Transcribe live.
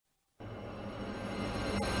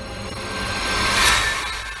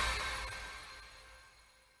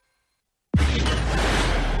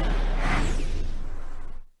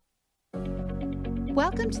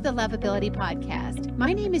Welcome to the Loveability podcast.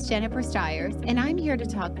 My name is Jennifer Stiers, and I'm here to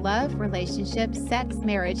talk love, relationships, sex,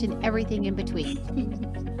 marriage, and everything in between.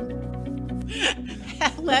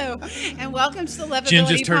 Hello, and welcome to the Loveability Jen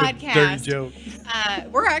just heard podcast. A dirty joke.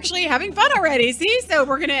 We're actually having fun already, see? So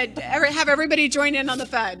we're going to have everybody join in on the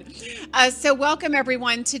fun. So welcome,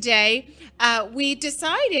 everyone, today. We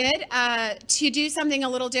decided to do something a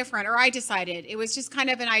little different, or I decided. It was just kind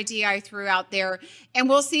of an idea I threw out there, and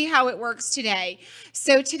we'll see how it works today.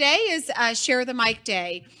 So today is Share the Mic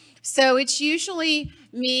Day. So it's usually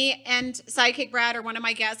me and Sidekick Brad or one of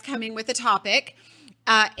my guests coming with a topic.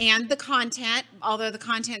 And the content, although the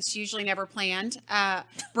content's usually never planned.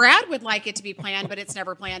 Brad would like it to be planned, but it's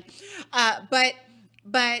never planned. But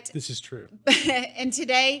This is true. And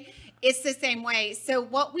today it's the same way. So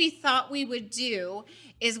what we thought we would do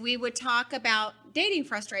is we would talk about dating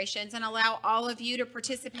frustrations and allow all of you to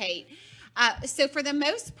participate. So for the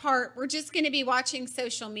most part, we're just going to be watching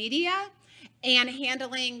social media and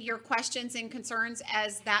handling your questions and concerns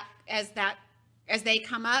as they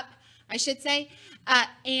come up, I should say.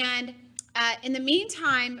 And in the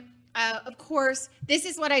meantime, of course, this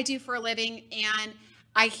is what I do for a living, and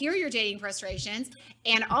I hear your dating frustrations.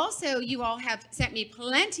 And also, you all have sent me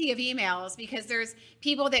plenty of emails because there's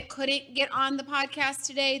people that couldn't get on the podcast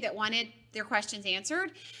today that wanted their questions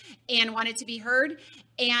answered and wanted to be heard.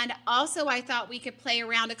 And also, I thought we could play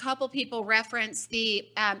around. A couple people referenced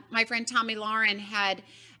my friend Tommy Lauren had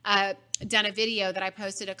done a video that I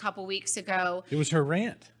posted a couple weeks ago. It was her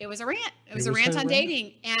rant. It was a rant. It was a rant on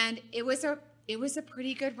dating, and it was a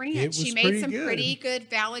pretty good rant. She made some pretty good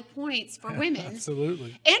valid points for women.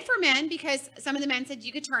 Absolutely. And for men, because some of the men said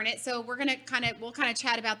you could turn it. So we'll kind of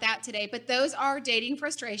chat about that today. But those are dating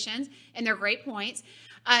frustrations, and they're great points.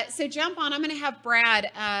 So jump on. I'm going to have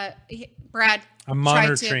Brad. I'm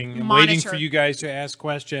monitoring and waiting for you guys to ask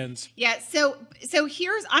questions. Yeah. So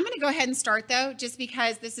I'm going to go ahead and start though, just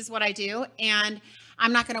because this is what I do, and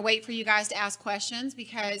I'm not going to wait for you guys to ask questions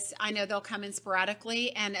because I know they'll come in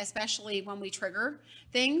sporadically, and especially when we trigger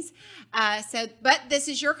things. But this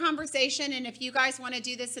is your conversation, and if you guys want to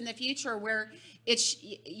do this in the future, where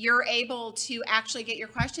you're able to actually get your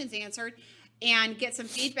questions answered and get some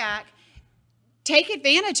feedback, take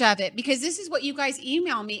advantage of it, because this is what you guys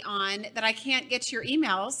email me on that I can't get to your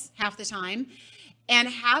emails half the time and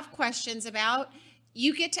have questions about.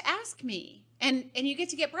 You get to ask me, and you get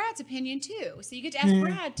to get Brad's opinion too. So you get to ask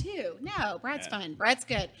Brad too. No, Brad's fun. Brad's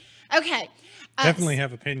good. Okay. Definitely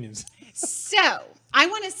have opinions. So I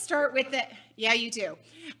want to start with yeah, you do.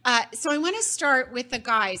 So I want to start with the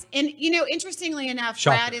guys. And, interestingly enough,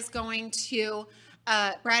 Shocker. Brad is going to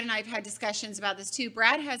Brad and I have had discussions about this too.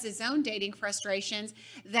 Brad has his own dating frustrations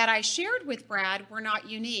that I shared with Brad were not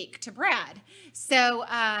unique to Brad. So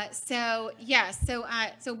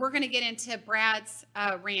we're going to get into Brad's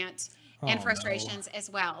rant and frustrations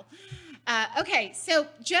as well. Okay, so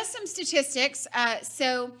just some statistics.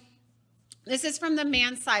 So this is from the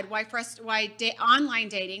man's side. Why online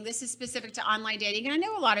dating? This is specific to online dating, and I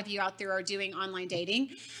know a lot of you out there are doing online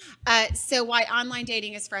dating. So why online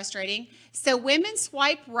dating is frustrating. So women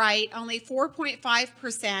swipe right only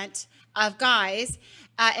 4.5% of guys,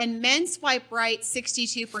 and men swipe right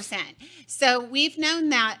 62%. So we've known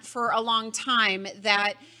that for a long time,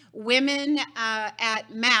 that women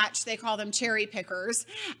at Match, they call them cherry pickers,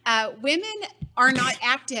 women are not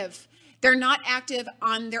active. They're not active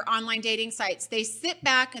on their online dating sites. They sit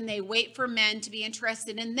back and they wait for men to be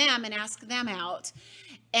interested in them and ask them out.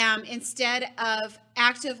 Instead of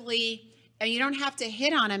actively, and you don't have to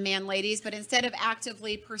hit on a man, ladies, but instead of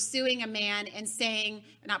actively pursuing a man and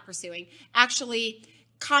actually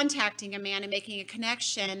contacting a man and making a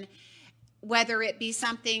connection, whether it be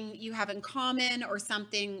something you have in common or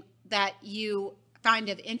something that you find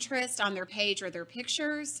of interest on their page or their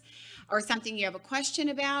pictures, or something you have a question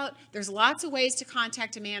about. There's lots of ways to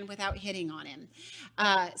contact a man without hitting on him.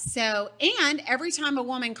 And every time a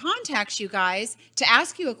woman contacts you guys to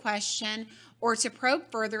ask you a question or to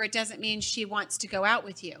probe further, it doesn't mean she wants to go out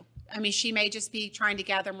with you. I mean, she may just be trying to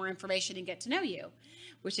gather more information and get to know you,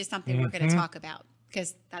 which is something we're going to talk about,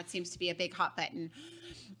 because that seems to be a big hot button.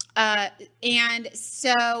 And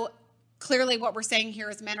so clearly what we're saying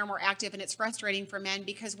here is men are more active, and it's frustrating for men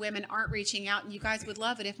because women aren't reaching out, and you guys would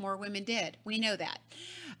love it if more women did. We know that.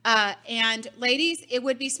 And ladies, it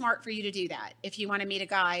would be smart for you to do that. If you want to meet a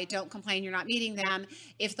guy, don't complain you're not meeting them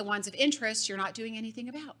if the ones of interest you're not doing anything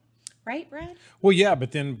about. Right, Brad? Well, yeah,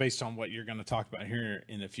 but then based on what you're going to talk about here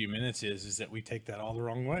in a few minutes is that we take that all the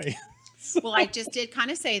wrong way. Well, I just did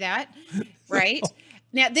kind of say that, right?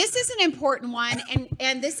 Now, this is an important one,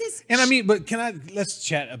 and this is... And I mean, but let's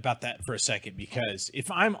chat about that for a second, because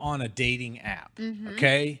if I'm on a dating app,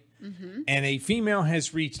 okay, and a female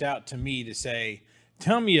has reached out to me to say,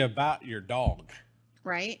 tell me about your dog.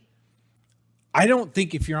 Right. I don't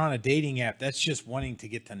think if you're on a dating app, that's just wanting to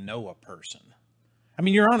get to know a person. I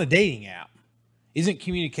mean, you're on a dating app. Isn't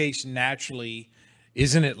communication naturally,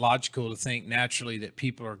 isn't it logical to think naturally that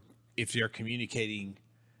people are, if they're communicating,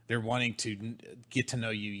 they're wanting to get to know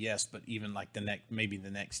you, yes, but even like maybe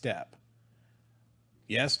the next step.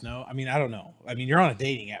 Yes, no? I mean, I don't know. I mean, you're on a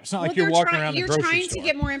dating app. It's not like you're walking around the grocery store. You're trying to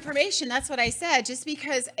get more information. That's what I said. Just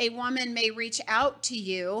because a woman may reach out to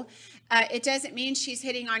you, it doesn't mean she's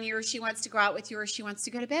hitting on you, or she wants to go out with you, or she wants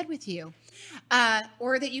to go to bed with you,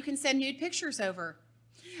 or that you can send nude pictures over.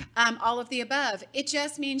 All of the above. It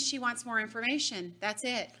just means she wants more information. That's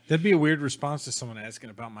it. That'd be a weird response to someone asking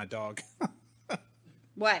about my dog.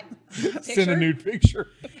 What? Send a nude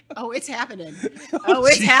picture. Oh, it's happening. Oh,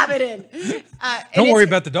 it's happening. Don't worry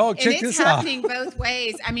about the dog. Check this out. It's happening both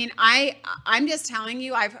ways. I mean, I'm just telling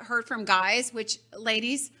you, I've heard from guys, which,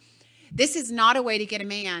 ladies, this is not a way to get a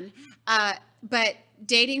man. But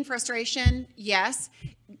dating frustration, yes.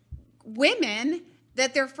 Women,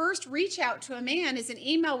 that their first reach out to a man is an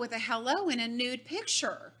email with a hello and a nude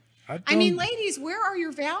picture. I mean, ladies, where are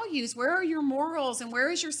your values? Where are your morals? And where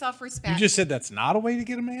is your self-respect? You just said that's not a way to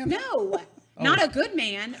get a man? No, not a good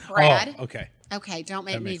man, Brad. Oh, okay. Okay, don't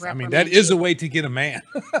make me reprimand. I mean, that is a way to get a man.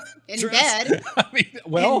 In bed. I mean,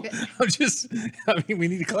 we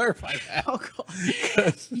need to clarify that. Oh, cool.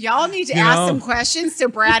 Y'all need to ask some questions so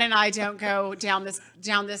Brad and I don't go down this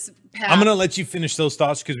path. I'm going to let you finish those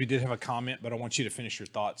thoughts because we did have a comment, but I want you to finish your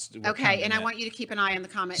thoughts. Okay, and I want you to keep an eye on the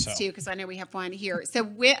comments too, because I know we have one here. So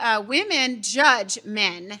women judge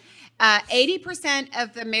men. 80%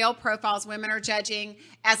 of the male profiles women are judging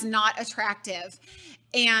as not attractive.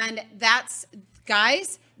 And that's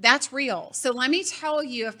real. So let me tell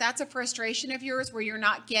you, if that's a frustration of yours where you're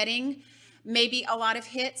not getting maybe a lot of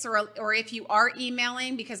hits, or if you are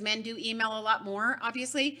emailing, because men do email a lot more,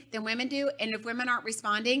 obviously, than women do. And if women aren't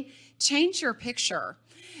responding, change your picture.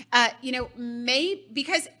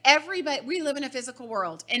 Because we live in a physical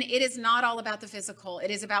world, and it is not all about the physical.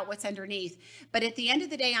 It is about what's underneath. But at the end of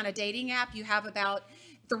the day, on a dating app, you have about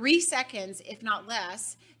 3 seconds, if not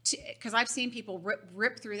less, because I've seen people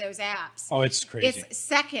rip through those apps. Oh, it's crazy. It's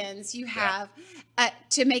seconds you have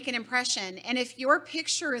to make an impression. And if your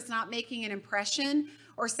picture is not making an impression,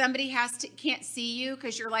 or somebody can't see you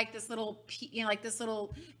because you're like this little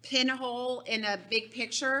pinhole in a big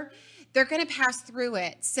picture, they're going to pass through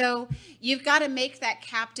it. So you've got to make that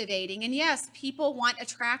captivating. And yes, people want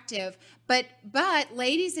attractive, but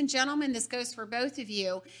ladies and gentlemen, this goes for both of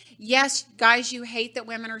you. Yes, guys, you hate that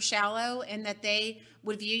women are shallow and that they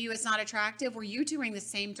would view you as not attractive. Well, you're doing the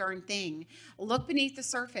same darn thing. Look beneath the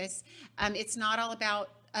surface. It's not all about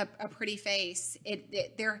a pretty face.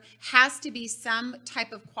 There has to be some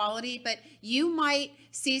type of quality, but you might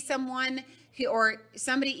see someone or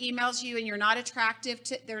somebody emails you and they're not attracted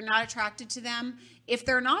to them. If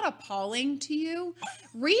they're not appalling to you,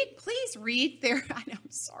 please read their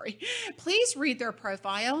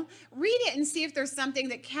profile. Read it and see if there's something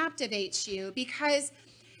that captivates you, because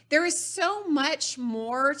there is so much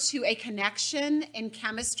more to a connection and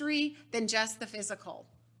chemistry than just the physical.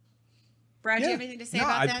 Brad, do you have anything to say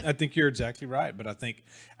about that? I think you're exactly right, but I think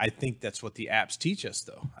that's what the apps teach us,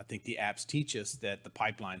 though. I think the apps teach us that the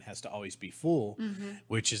pipeline has to always be full,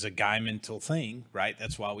 which is a guy mental thing, right?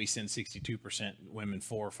 That's why we send 62% women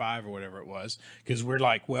 4 or 5 or whatever it was, because we're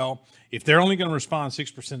like, well, if they're only going to respond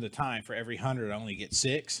 6% of the time, for every 100, I only get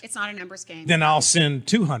 6. It's not a numbers game. Then I'll send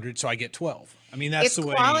 200, so I get 12. I mean, that's the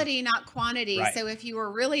way. It's quality, not quantity. Right. So if you were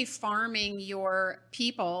really farming your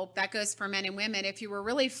people, that goes for men and women. If you were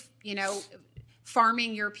really,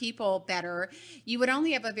 farming your people better, you would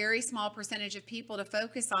only have a very small percentage of people to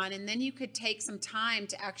focus on. And then you could take some time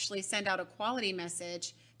to actually send out a quality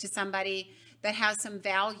message to somebody that has some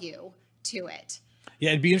value to it.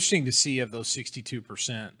 Yeah, it'd be interesting to see of those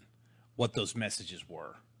 62%, what those messages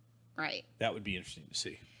were. Right. That would be interesting to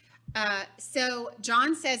see. So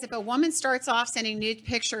John says, if a woman starts off sending nude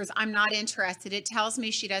pictures, I'm not interested. It tells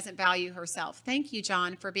me she doesn't value herself. Thank you,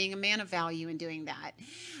 John, for being a man of value and doing that.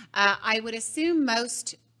 I would assume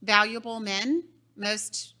most valuable men,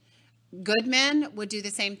 most good men would do the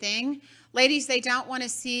same thing. Ladies, they don't want to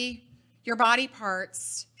see your body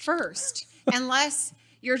parts first, unless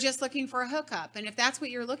you're just looking for a hookup. And if that's what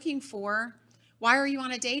you're looking for, why are you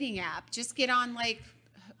on a dating app? Just get on, I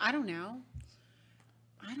don't know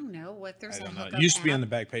what there's a hookup It used to be app. on the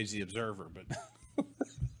back page of the Observer,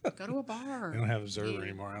 but Go to a bar. They don't have Observer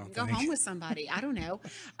anymore. I don't Go think. home with somebody. I don't know.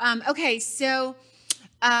 Okay, so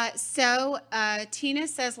Tina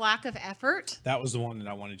says lack of effort. That was the one that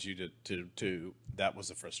I wanted you to that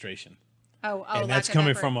was a frustration. Oh, and that's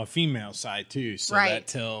coming from a female side too. So that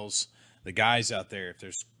tells the guys out there, if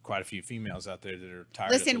there's quite a few females out there that are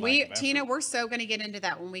tired. Listen, Tina, we're so going to get into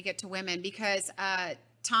that when we get to women, because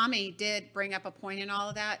Tommy did bring up a point in all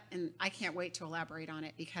of that, and I can't wait to elaborate on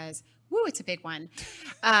it because, woo, it's a big one.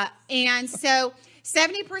 And so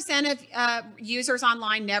 70% of users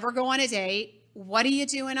online never go on a date. What are you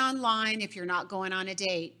doing online if you're not going on a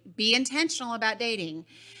date? Be intentional about dating.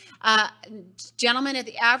 Gentlemen,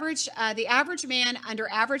 the average man under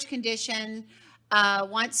average condition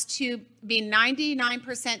wants to be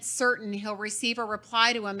 99% certain he'll receive a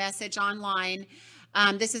reply to a message online.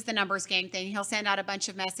 This is the numbers gang thing. He'll send out a bunch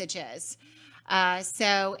of messages.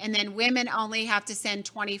 And then women only have to send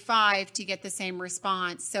 25 to get the same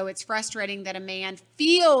response. So it's frustrating that a man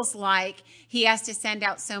feels like he has to send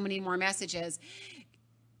out so many more messages.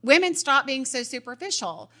 Women, stop being so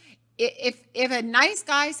superficial. If a nice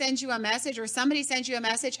guy sends you a message, or somebody sends you a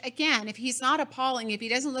message, again, if he's not appalling, if he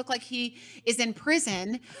doesn't look like he is in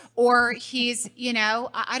prison, or he's,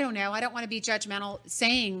 I don't know. I don't want to be judgmental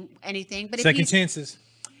saying anything, but second chances.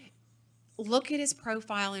 Look at his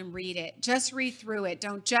profile and read it. Just read through it.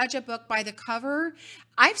 Don't judge a book by the cover.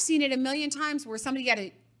 I've seen it a million times where somebody got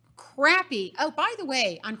a crappy, by the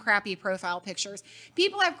way, on crappy profile pictures.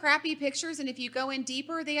 People have crappy pictures, and if you go in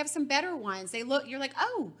deeper, they have some better ones. You're like,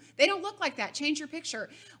 oh, they don't look like that. Change your picture.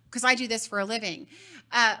 Because I do this for a living.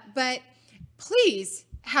 But please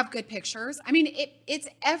have good pictures. I mean, it's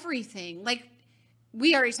everything. Like,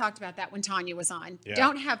 we already talked about that when Tanya was on. Yeah.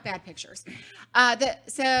 Don't have bad pictures. The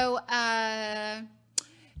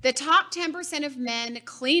top 10% of men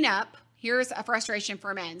clean up. Here's a frustration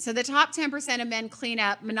for men. So the top 10% of men clean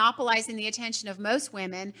up, monopolizing the attention of most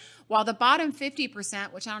women, while the bottom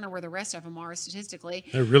 50%, which I don't know where the rest of them are statistically,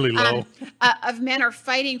 they're really low, of men are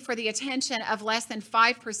fighting for the attention of less than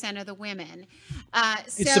 5% of the women.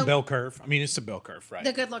 It's a bell curve. I mean, it's a bell curve, right?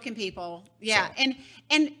 The good-looking people. Yeah. So.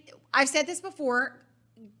 And I've said this before,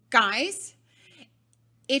 guys,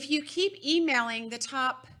 if you keep emailing the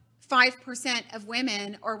top 5% of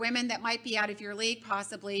women, or women that might be out of your league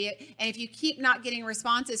possibly, and if you keep not getting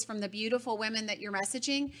responses from the beautiful women that you're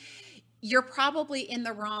messaging, you're probably in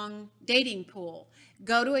the wrong dating pool.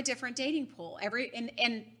 Go to a different dating pool.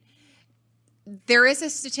 And there is a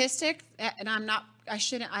statistic, and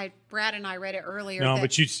Brad and I read it earlier. No,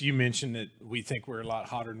 but you mentioned that we think we're a lot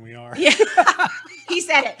hotter than we are. Yeah. He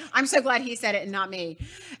said it. I'm so glad he said it and not me.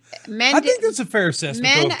 I think that's a fair assessment.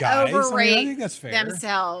 Men both guys. overrate I think that's fair.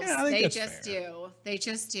 themselves. Yeah, they just do. They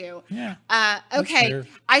just do. Yeah. Okay.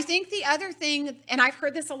 I think the other thing, and I've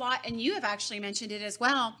heard this a lot, and you have actually mentioned it as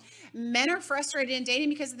well, men are frustrated in dating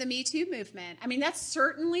because of the Me Too movement. I mean, that's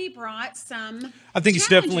certainly brought some I think challenges. It's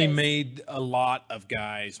definitely made a lot of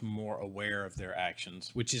guys more aware of their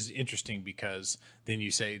actions, which is interesting because then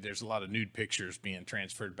you say there's a lot of nude pictures being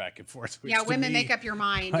transferred back and forth. Yeah, women make up your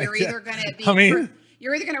mind. You're either going to be,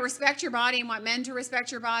 you're either going to respect your body and want men to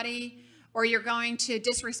respect your body, or you're going to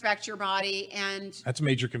disrespect your body. And that's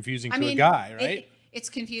major confusing to a guy, right? It's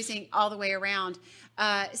confusing all the way around.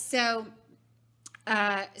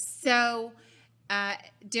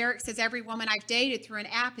 Derek says every woman I've dated through an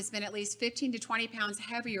app has been at least 15 to 20 pounds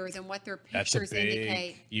heavier than what their pictures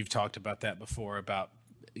indicate. You've talked about that before about,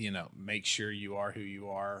 make sure you are who you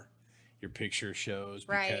are. Your picture shows,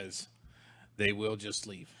 because they will just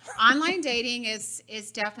leave. Online dating is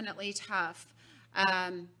definitely tough.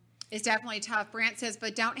 It's definitely tough. Brant says,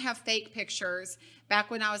 but don't have fake pictures. Back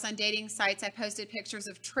when I was on dating sites, I posted pictures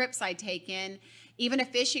of trips I'd taken, even a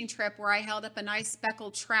fishing trip where I held up a nice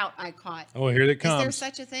speckled trout I caught. Oh, here they come. Is there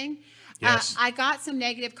such a thing? Yes. I got some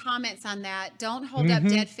negative comments on that. Don't hold up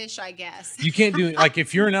dead fish, I guess. You can't do it. Like,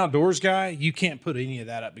 if you're an outdoors guy, you can't put any of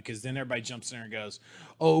that up, because then everybody jumps in there and goes,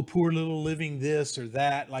 oh, poor little living this or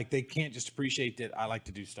that. Like, they can't just appreciate that I like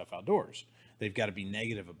to do stuff outdoors. They've got to be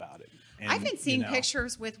negative about it. And, I've been seeing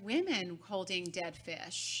pictures with women holding dead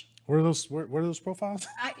fish. Where are those profiles?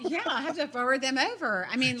 I have to forward them over.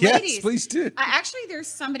 I mean, yes, ladies, please do. Actually, there's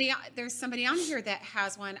somebody on here that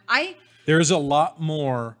has one. There's a lot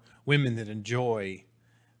more women that enjoy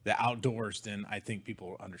the outdoors than I think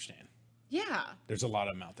people understand. Yeah. There's a lot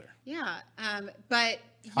of them out there. Yeah. But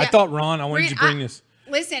I thought, Ron, I wanted you to bring this.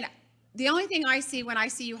 Listen, the only thing I see when I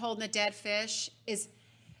see you holding a dead fish is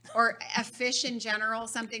or a fish in general,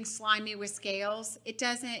 something slimy with scales.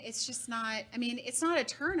 It's just not, I mean, it's not a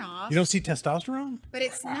turn off. You don't see testosterone? But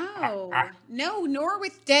it's nor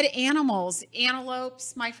with dead animals,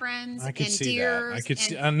 antelopes, my friends, I could and see deers. that. I could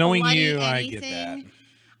see, and knowing bloody you, anything. I get that.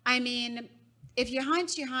 I mean, if you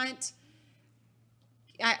hunt, you hunt.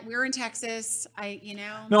 We're in Texas.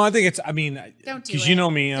 No, I think it's, I mean, don't do because it. you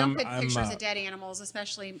know me, Don't put pictures of dead animals,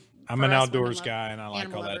 especially. I'm an outdoors guy, and I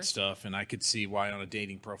like all that lovers. stuff. And I could see why on a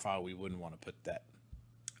dating profile we wouldn't want to put that.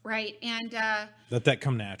 Right, and let that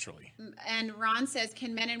come naturally. And Ron says,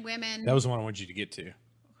 "Can men and women?" That was the one I wanted you to get to.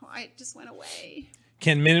 Oh, I just went away.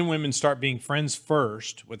 Can men and women start being friends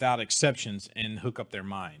first, without exceptions, and hook up their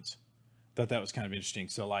minds? Thought that was kind of interesting.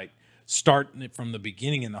 So, like, starting it from the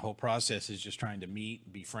beginning in the whole process is just trying to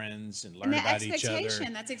meet, be friends, and learn about each other.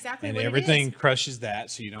 That's exactly and what everything it is. crushes that,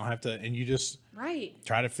 so you don't have to, and you just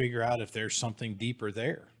try to figure out if there's something deeper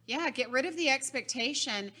there. Yeah, get rid of the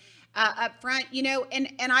expectation up front.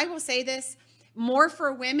 And I will say this more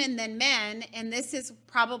for women than men, and this is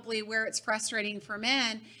probably where it's frustrating for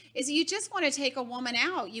men, is you just want to take a woman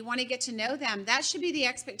out. You want to get to know them. That should be the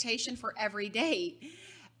expectation for every date.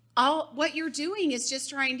 What you're doing is just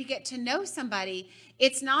trying to get to know somebody.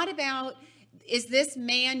 It's not about, is this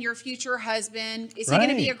man your future husband? Is he going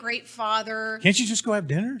to be a great father? Can't you just go have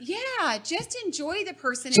dinner? Yeah, just enjoy the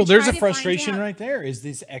person. So there's a frustration right there, is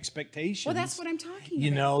this expectation. Well, that's what I'm talking about.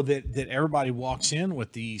 You know, that everybody walks in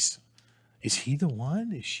with these, is he the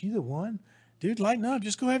one? Is she the one? Dude, lighten up.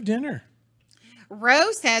 Just go have dinner.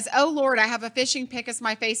 Rose says, "Oh, Lord, I have a fishing pic as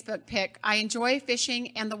my Facebook pic. I enjoy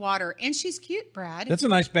fishing and the water." And she's cute, Brad. That's a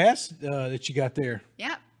nice bass that you got there.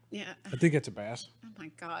 Yeah. I think it's a bass. Oh,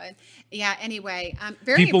 my God. Yeah, anyway.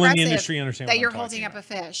 Very People in the impressive industry understand that what you're I'm holding talking up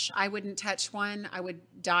a fish. I wouldn't touch one. I would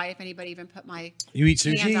die if anybody even put my You eat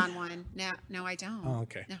sushi? hands on one. No, I don't. Oh,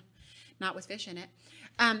 okay. No, not with fish in it.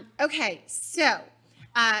 Okay, so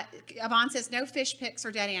Yvonne says, no fish pics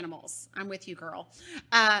or dead animals. I'm with you, girl.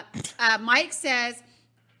 Mike says,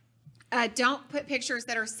 don't put pictures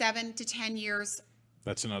that are 7 to 10 years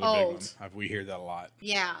That's another old. big one. We hear that a lot.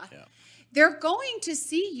 Yeah. They're going to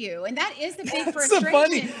see you, and that is the big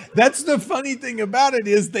frustration. That's the funny thing about it,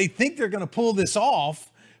 is they think they're going to pull this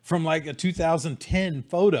off from like a 2010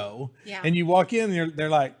 photo, and you walk in and they're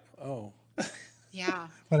like, oh. Yeah.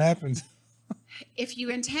 What happens? If you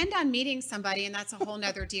intend on meeting somebody, and that's a whole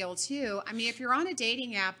nother deal too. I mean, if you're on a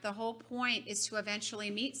dating app, the whole point is to eventually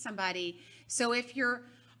meet somebody. So if you're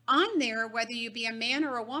on there, whether you be a man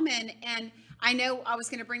or a woman, and I know I was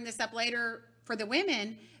going to bring this up later for the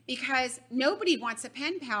women, because nobody wants a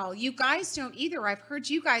pen pal. You guys don't either. I've heard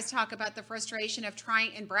you guys talk about the frustration of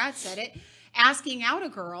trying, and Brad said it, asking out a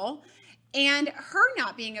girl and her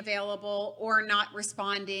not being available or not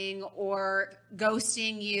responding or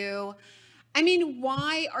ghosting you. I mean,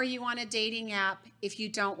 why are you on a dating app if you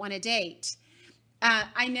don't want to date?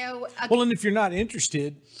 I know. Well, and if you're not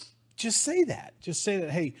interested, just say that. Just say that,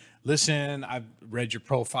 hey, listen, I've read your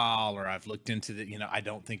profile, or I've looked into I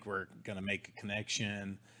don't think we're going to make a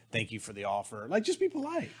connection. Thank you for the offer. Like, just be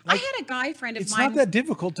polite. Like, I had a guy friend of mine. It's not that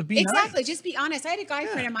difficult to be Exactly. nice. Just be honest. I had a guy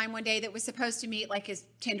friend of mine one day that was supposed to meet like his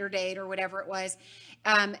Tinder date or whatever it was.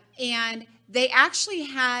 And they actually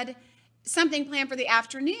had something planned for the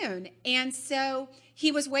afternoon. And so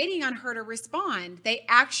he was waiting on her to respond. They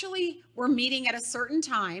actually were meeting at a certain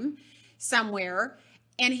time somewhere,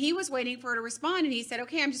 and he was waiting for her to respond. And he said,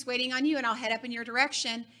 okay, I'm just waiting on you, and I'll head up in your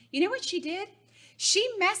direction. You know what she did? She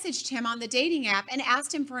messaged him on the dating app and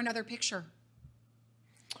asked him for another picture.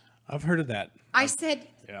 I've heard of that. I said,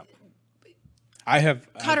 yeah. I have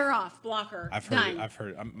cut her off, block her. I've heard Done. it. I've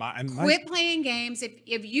heard. Quit playing games.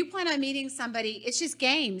 If you plan on meeting somebody, it's just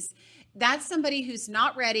games. That's somebody who's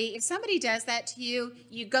not ready. If somebody does that to you,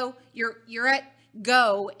 you go. You're at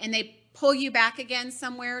go, and they pull you back again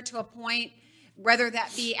somewhere to a point. Whether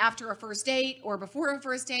that be after a first date or before a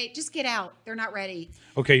first date, just get out. They're not ready.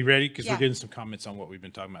 Okay, you ready? Because we're getting some comments on what we've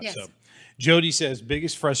been talking about. Yes. So, Jody says,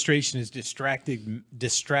 biggest frustration is distracted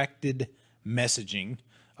messaging.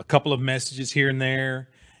 A couple of messages here and there,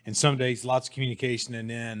 and some days lots of communication, and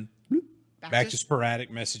then back to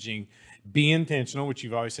sporadic messaging. Be intentional, which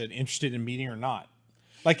you've always said, interested in meeting or not.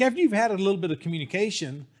 Like, after you've had a little bit of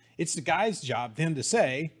communication, it's the guy's job then to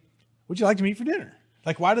say, would you like to meet for dinner?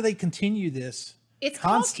 Like, why do they continue this? It's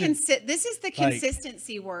called this is the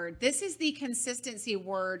consistency word. This is the consistency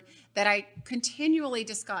word that I continually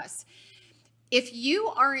discuss. If you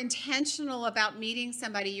are intentional about meeting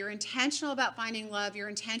somebody, you're intentional about finding love, you're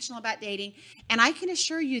intentional about dating, and I can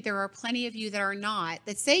assure you there are plenty of you that are not,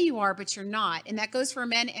 that say you are, but you're not. And that goes for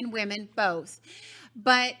men and women both.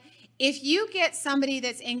 But if you get somebody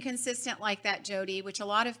that's inconsistent like that, Jody, which a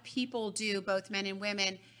lot of people do, both men and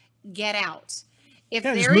women, get out. If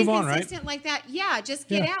Yeah, just they're move on, right? inconsistent like that, just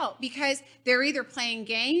get Yeah. out, because they're either playing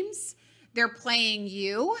games, they're playing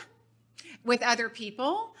you with other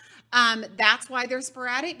people. That's why they're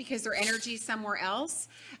sporadic, because their energy's somewhere else.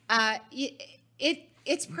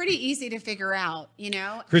 It's pretty easy to figure out, you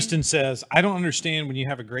know. Kristen says, I don't understand when you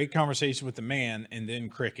have a great conversation with a man and then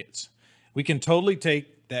crickets. We can totally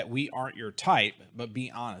take that we aren't your type, but be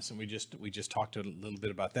honest. And we just talked a little bit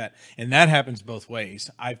about that. And that happens both ways.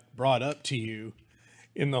 I've brought up to you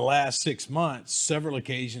in the last 6 months several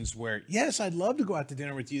occasions where, yes, I'd love to go out to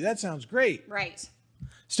dinner with you. That sounds great. Right.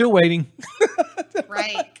 Still waiting.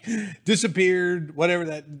 Right. Disappeared, whatever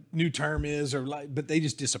that new term is, but they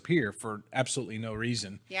just disappear for absolutely no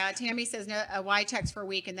reason. Yeah, Tammy says, no, why text for a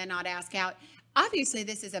week and then not ask out? Obviously,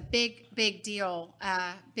 this is a big deal,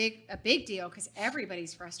 a big deal, because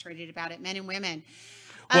everybody's frustrated about it, men and women.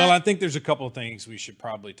 Well, I think there's a couple of things we should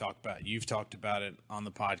probably talk about. You've talked about it on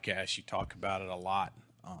the podcast. You talk about it a lot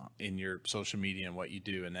in your social media and what you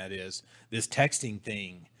do, and that is this texting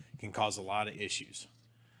thing can cause a lot of issues.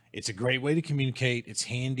 It's a great way to communicate. It's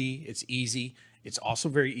handy. It's easy. It's also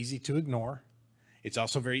very easy to ignore. It's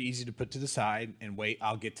also very easy to put to the side and wait,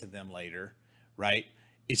 I'll get to them later, right?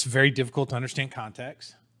 It's very difficult to understand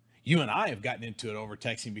context. You and I have gotten into it over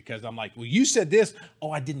texting because I'm like, well, you said this.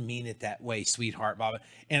 Oh, I didn't mean it that way, sweetheart, Baba.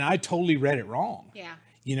 And I totally read it wrong. Yeah.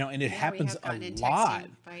 You know, and it happens a in lot.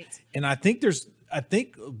 fights. And I think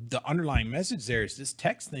the underlying message there is this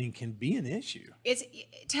text thing can be an issue.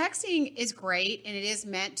 Texting is great, and it is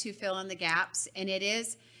meant to fill in the gaps. And it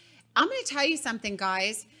is, I'm going to tell you something,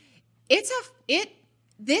 guys.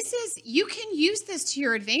 You can use this to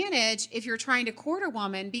your advantage if you're trying to court a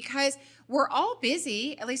woman, because we're all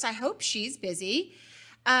busy. At least I hope she's busy.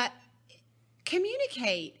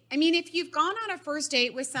 Communicate. I mean, if you've gone on a first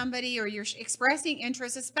date with somebody or you're expressing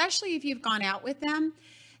interest, especially if you've gone out with them,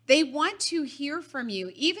 they want to hear from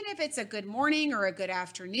you, even if it's a good morning or a good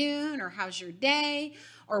afternoon or how's your day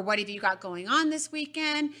or what have you got going on this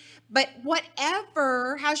weekend. But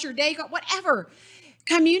whatever, how's your day go? Whatever.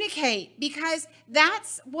 Communicate, because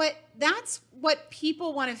that's what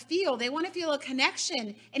people want to feel. They want to feel a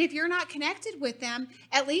connection. And if you're not connected with them,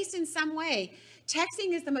 at least in some way,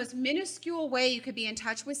 texting is the most minuscule way you could be in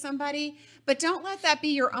touch with somebody, but don't let that be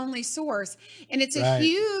your only source. And it's a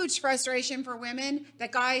huge frustration for women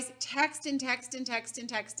that guys text and text and text and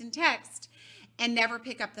text and text and never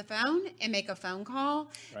pick up the phone and make a phone call.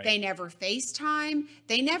 Right. They never FaceTime.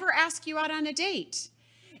 They never ask you out on a date.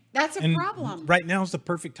 That's a problem. Right now is the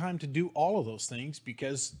perfect time to do all of those things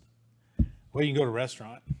because, well, you can go to a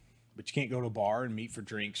restaurant, but you can't go to a bar and meet for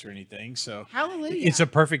drinks or anything. So hallelujah. It's a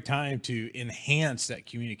perfect time to enhance that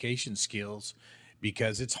communication skills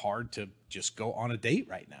because it's hard to just go on a date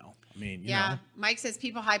right now. I mean, you know. Mike says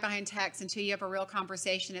people hide behind text until you have a real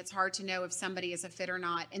conversation. It's hard to know if somebody is a fit or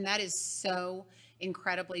not. And that is so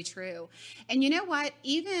incredibly true. And you know what?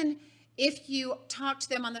 Even if you talk to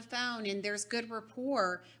them on the phone and there's good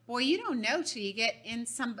rapport, boy, you don't know till you get in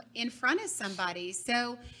front of somebody.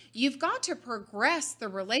 So you've got to progress the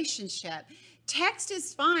relationship. Text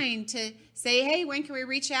is fine to say, hey, when can we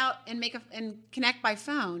reach out and connect by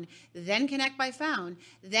phone? Then connect by phone.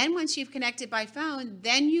 Then once you've connected by phone,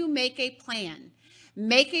 then you make a plan.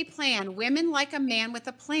 Make a plan. Women like a man with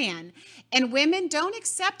a plan. And women don't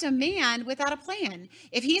accept a man without a plan.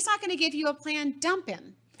 If he's not going to give you a plan, dump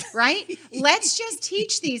him. Right? Let's just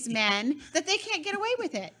teach these men that they can't get away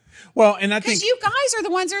with it. Well, and I think because you guys are the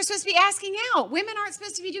ones that are supposed to be asking out. Women aren't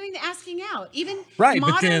supposed to be doing the asking out. Even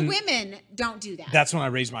modern women don't do that. That's when I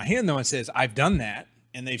raise my hand though and says, I've done that,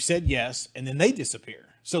 and they've said yes, and then they disappear.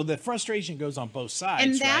 So the frustration goes on both sides.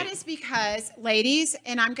 And that is because, ladies,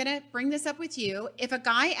 and I'm going to bring this up with you, if a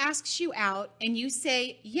guy asks you out and you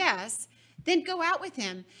say yes, then go out with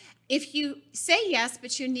him. If you say yes,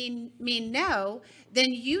 but you mean no,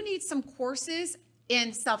 then you need some courses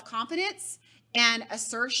in self-confidence and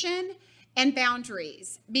assertion and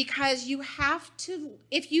boundaries, because you have to,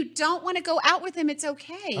 if you don't want to go out with him, it's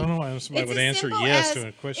okay. I don't know why somebody would answer yes to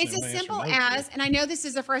a question. It's as simple as, and I know this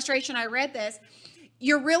is a frustration, I read this,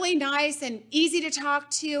 you're really nice and easy to talk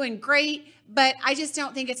to and great, but I just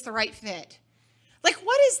don't think it's the right fit. Like,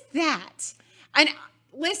 what is that? And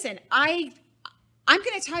listen, I'm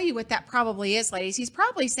going to tell you what that probably is, ladies. He's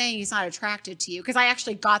probably saying he's not attracted to you, because I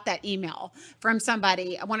actually got that email from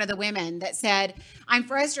somebody, one of the women, that said, I'm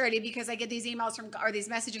frustrated because I get these emails these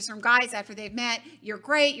messages from guys after they've met. You're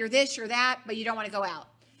great, you're this, you're that, but you don't want to go out.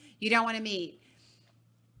 You don't want to meet.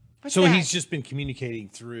 What's So that? he's just been communicating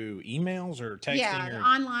through emails or texting? Yeah, or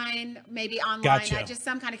online, maybe online. Gotcha. Just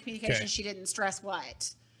some kind of communication. Okay. She didn't stress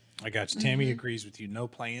what. I got you. Tammy agrees with you. No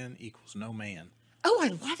plan equals no man. Oh, I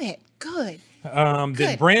love it. Good. Then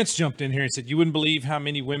Good. Brant's jumped in here and said, you wouldn't believe how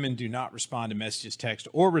many women do not respond to messages, text,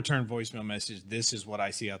 or return voicemail messages. This is what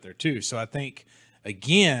I see out there too. So I think,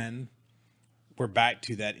 again, we're back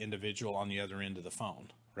to that individual on the other end of the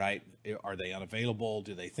phone, right? Are they unavailable?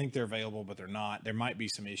 Do they think they're available, but they're not? There might be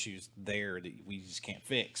some issues there that we just can't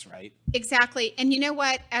fix, right? Exactly. And you know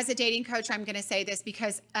what? As a dating coach, I'm going to say this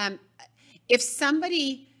because if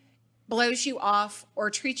somebody blows you off or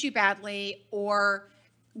treats you badly or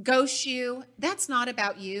ghosts you, that's not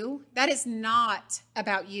about you. That is not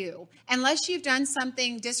about you. Unless you've done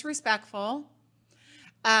something disrespectful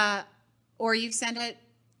or you've sent a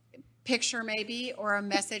picture maybe or a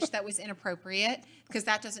message that was inappropriate, because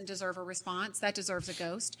that doesn't deserve a response. That deserves a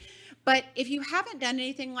ghost. But if you haven't done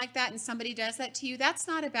anything like that and somebody does that to you, that's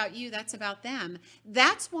not about you. That's about them.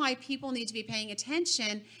 That's why people need to be paying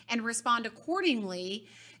attention and respond accordingly.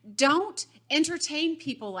 Don't entertain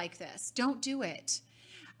people like this. Don't do it.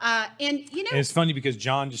 And it's funny because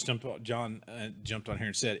John jumped on here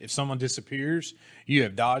and said, if someone disappears, you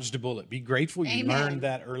have dodged a bullet. Be grateful you learned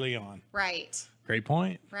that early on. Right. Great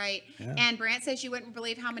point. Right. Yeah. And Brant says you wouldn't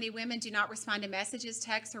believe how many women do not respond to messages,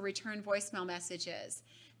 texts, or return voicemail messages.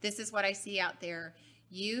 This is what I see out there.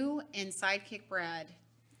 You and Sidekick Brad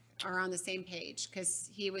are on the same page because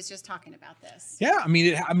he was just talking about this. Yeah, I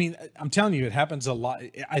mean, I'm telling you, it happens a lot.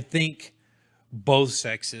 I think both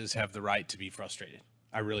sexes have the right to be frustrated.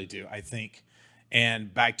 I really do. I think,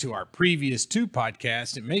 and back to our previous 2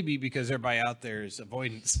 podcasts, it may be because everybody out there is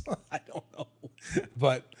avoidance. I don't know,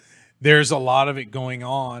 but there's a lot of it going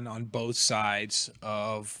on both sides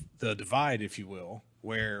of the divide, if you will,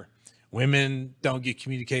 where women don't get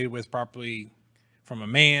communicated with properly from a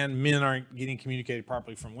man. Men aren't getting communicated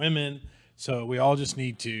properly from women. So we all just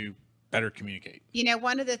need to better communicate. You know,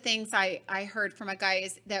 one of the things I heard from a guy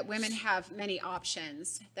is that women have many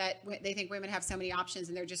options, that they think women have so many options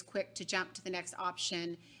and they're just quick to jump to the next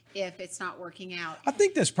option if it's not working out. I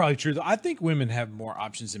think that's probably true. I think women have more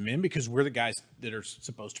options than men because we're the guys that are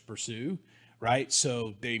supposed to pursue, right?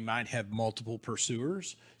 So they might have multiple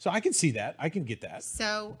pursuers. So I can see that. I can get that.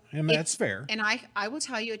 So that's fair. And I will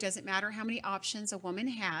tell you, it doesn't matter how many options a woman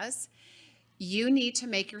has. You need to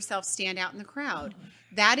make yourself stand out in the crowd.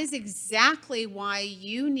 That is exactly why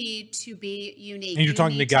you need to be unique. And you're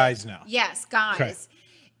talking to guys now. Yes, guys. Okay.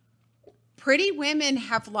 Pretty women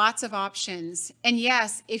have lots of options. And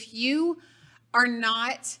yes, if you are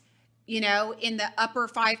not, in the upper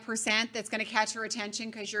 5% that's going to catch her attention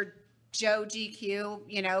because you're Joe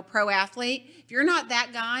GQ, pro athlete, if you're not that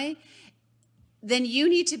guy, then you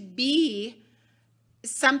need to be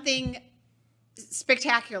something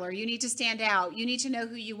spectacular. You need to stand out. You need to know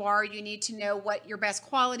who you are. You need to know what your best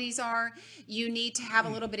qualities are. You need to have a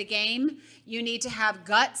little bit of game. You need to have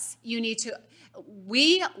guts.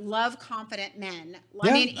 We love confident men.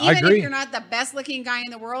 Yeah, even if you're not the best looking guy in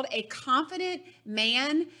the world, a confident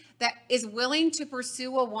man that is willing to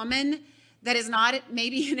pursue a woman that is not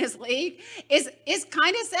maybe in his league is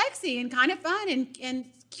kind of sexy and kind of fun and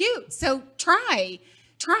cute. So try.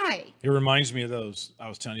 It reminds me of those. I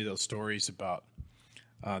was telling you those stories about.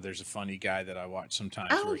 There's a funny guy that I watch sometimes.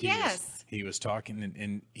 Oh, where he was talking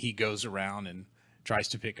and he goes around and tries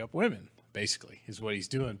to pick up women. Basically, is what he's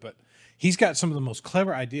doing. But he's got some of the most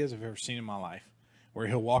clever ideas I've ever seen in my life. Where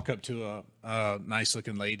he'll walk up to a nice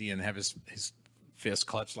looking lady and have his fist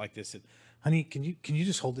clutched like this. And, honey, can you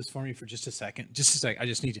just hold this for me for just a second? Just a sec. I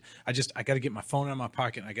just need you. I got to get my phone out of my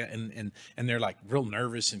pocket. And they're like real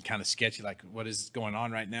nervous and kind of sketchy, like what is going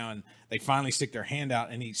on right now? And they finally stick their hand out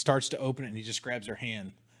and he starts to open it and he just grabs her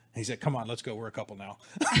hand. And he said, "Come on, let's go. We're a couple now."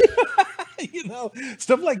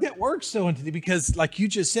 Stuff like that works so because like you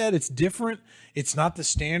just said, it's different. It's not the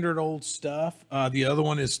standard old stuff. The other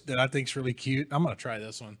one is that I think is really cute. I'm going to try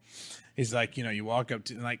this one. He's like, you walk up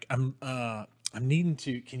to like, I'm needing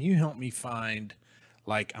to, can you help me find,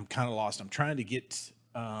 like, I'm kind of lost. I'm trying to get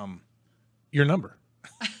your number.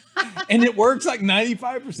 And it works like 95%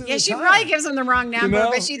 of the time. Yeah, she probably gives him the wrong number,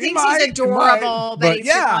 but she thinks he's adorable. But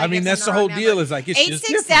yeah, I mean, that's the whole deal is like, it's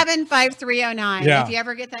 867-5309. Yeah. If you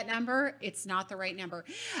ever get that number, it's not the right number.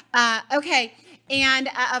 Okay. And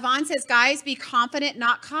Yvonne says, guys, be confident,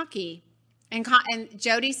 not cocky. And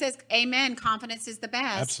Jody says, amen, confidence is the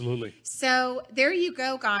best. Absolutely. So there you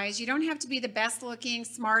go, guys. You don't have to be the best looking,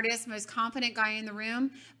 smartest, most confident guy in the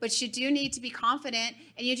room, but you do need to be confident,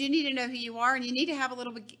 and you do need to know who you are, and you need to have a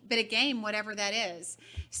little bit of game, whatever that is.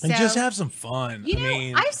 So, And just have some fun. You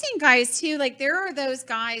know, I've seen guys too, like there are those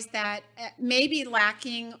guys that may be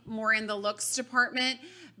lacking more in the looks department,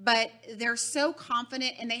 but they're so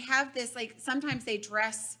confident, and they have this, like, sometimes they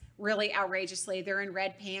dress really outrageously. They're in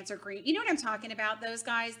red pants or green. You know what I'm talking about? Those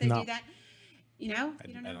guys that do that. You know?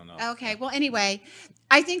 You don't know? I don't know. Okay. Well, anyway,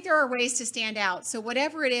 I think there are ways to stand out. So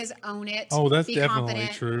whatever it is, own it. Oh, that's definitely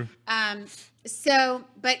true.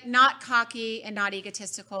 But not cocky and not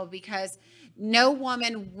egotistical, because no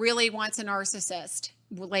woman really wants a narcissist,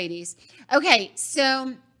 ladies. Okay.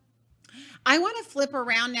 So I want to flip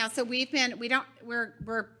around now. So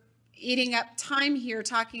we're eating up time here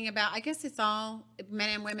talking about, I guess it's all men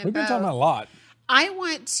and women. We've been talking about a lot. I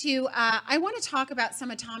want to talk about some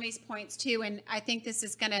of Tommy's points too, and I think this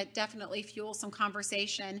is going to definitely fuel some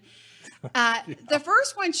conversation. The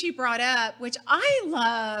first one she brought up, which I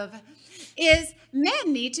love, is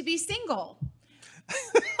men need to be single.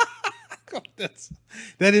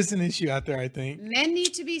 That is an issue out there, I think. Men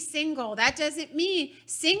need to be single. That doesn't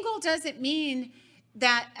mean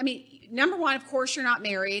that, I mean, number one, of course, you're not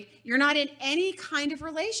married. You're not in any kind of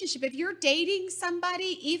relationship. If you're dating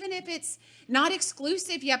somebody, even if it's not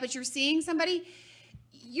exclusive yet, but you're seeing somebody,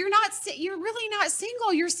 you're really not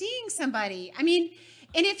single. You're seeing somebody. I mean,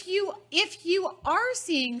 and if you are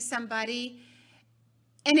seeing somebody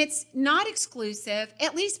and it's not exclusive,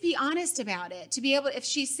 at least be honest about it. To be able, if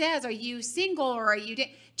she says, are you single or are you,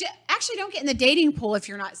 actually don't get in the dating pool if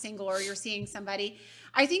you're not single or you're seeing somebody.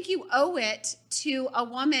 I think you owe it to a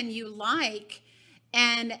woman you like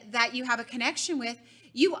and that you have a connection with.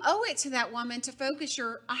 You owe it to that woman to focus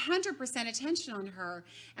your 100% attention on her.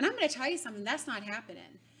 And I'm going to tell you something, that's not happening.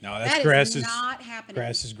 No, that's not happening.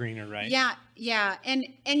 Grass is greener, right? Yeah. And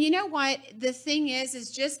you know what? The thing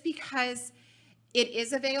is just because it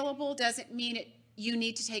is available doesn't mean you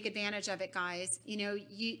need to take advantage of it, guys. You know,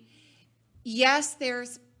 yes,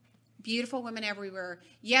 there's beautiful women everywhere.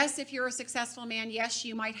 Yes, if you're a successful man, yes,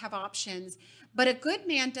 you might have options. But a good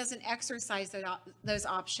man doesn't exercise those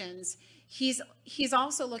options. He's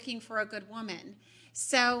also looking for a good woman.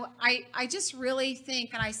 So I just really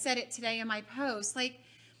think, and I said it today in my post, like,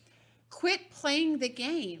 quit playing the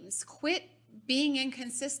games. Quit being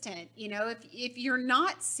inconsistent. You know, if you're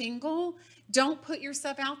not single, don't put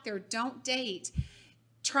yourself out there. Don't date.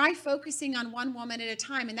 Try focusing on one woman at a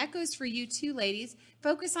time. And that goes for you too, ladies.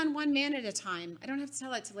 Focus on one man at a time. I don't have to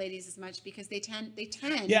tell that to ladies as much because they tend.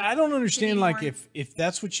 Yeah, I don't understand, like, if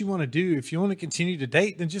that's what you want to do, if you want to continue to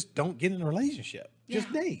date, then just don't get in a relationship.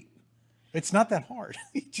 Just date. It's not that hard.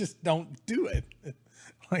 Just don't do it.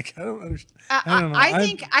 Like, I don't understand. I don't know.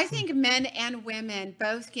 I think men and women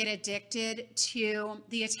both get addicted to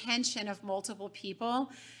the attention of multiple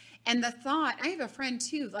people. And the thought, I have a friend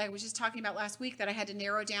too, like I was just talking about last week, that I had to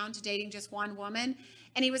narrow down to dating just one woman.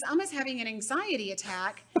 And he was almost having an anxiety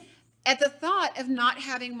attack at the thought of not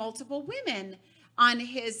having multiple women on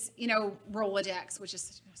his, Rolodex, which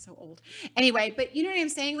is so old. Anyway, but you know what I'm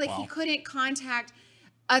saying? Like, he couldn't contact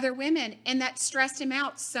other women, and that stressed him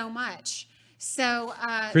out so much. So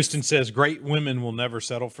Kristen says, great women will never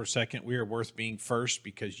settle for second. We are worth being first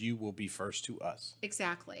because you will be first to us.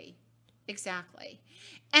 Exactly.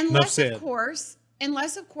 Unless of course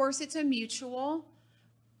it's a mutual,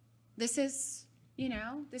 this is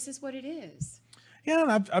what it is.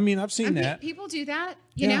 Yeah. I've seen that. People do that,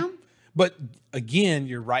 you know? But again,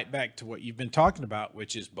 you're right back to what you've been talking about,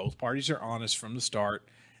 which is both parties are honest from the start.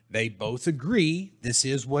 They both agree this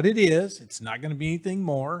is what it is. It's not going to be anything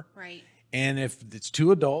more. Right. And if it's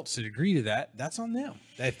two adults that agree to that, that's on them.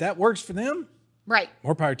 If that works for them, right,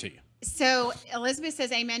 more power to you. So Elizabeth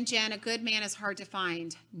says, amen, Jen. A good man is hard to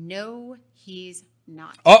find. No, he's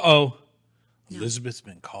not. Uh-oh. No. Elizabeth's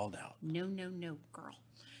been called out. No, girl.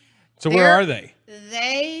 So where are they?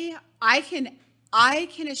 I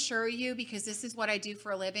can assure you, because this is what I do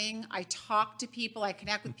for a living. I talk to people. I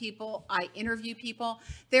connect with people. I interview people.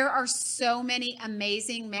 There are so many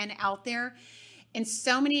amazing men out there and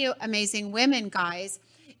so many amazing women, guys.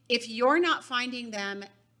 If you're not finding them,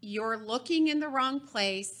 you're looking in the wrong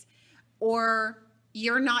place, or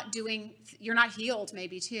you're not healed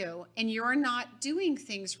maybe too, and you're not doing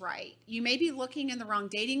things right. You may be looking in the wrong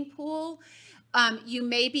dating pool. You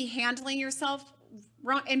may be handling yourself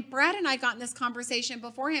wrong. And Brad and I got in this conversation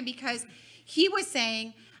beforehand because he was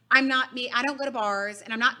saying, I don't go to bars,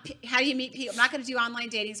 and how do you meet people? I'm not going to do online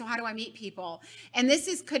dating. So how do I meet people? And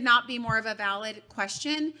could not be more of a valid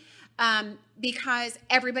question. because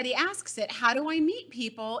everybody asks it. How do I meet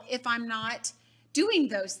people if I'm not doing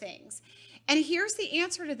those things? And here's the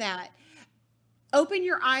answer to that. Open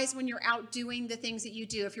your eyes when you're out doing the things that you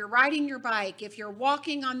do. If you're riding your bike, if you're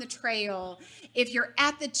walking on the trail, if you're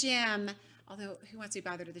at the gym, although who wants to be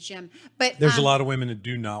bothered at the gym? But there's a lot of women that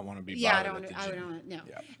do not want to be bothered I at the gym. I don't know.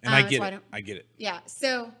 Yeah. And I get it. I get it. Yeah.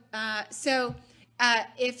 So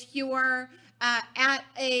if you're at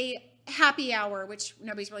a happy hour, which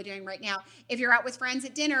nobody's really doing right now, if you're out with friends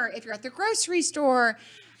at dinner, if you're at the grocery store,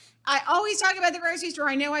 I always talk about the grocery store.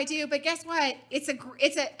 I know I do, but guess what?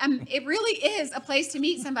 It really is a place to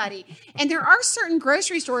meet somebody. And there are certain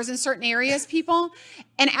grocery stores in certain areas, people,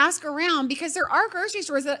 and ask around, because there are grocery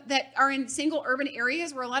stores that are in single urban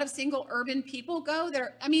areas where a lot of single urban people go.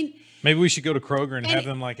 Maybe we should go to Kroger and have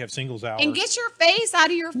them have singles hours. And get your face out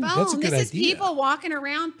of your phone. That's a good This is idea. people walking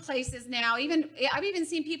around places now. I've even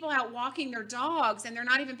seen people out walking their dogs, and they're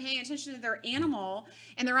not even paying attention to their animal,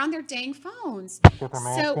 and they're on their dang phones. With their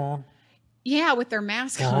mask on. Yeah, with their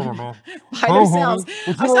mask Yeah, on man. by themselves.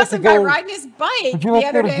 Would I you saw like to some guy go- riding his bike Would you the like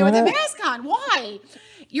other to go day to with a dinner? mask on. Why?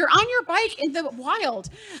 You're on your bike in the wild.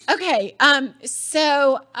 Okay,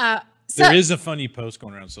 There is a funny post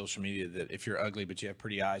going around social media that if you're ugly but you have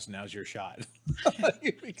pretty eyes, now's your shot. I've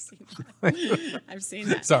seen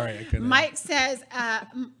that. Sorry, I couldn't. Mike says,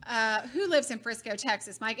 who lives in Frisco,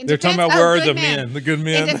 Texas, Mike? They're talking about where are the men, the good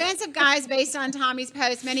men. In defense of guys, based on Tommy's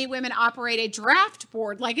post, many women operate a draft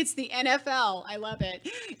board like it's the NFL. I love it.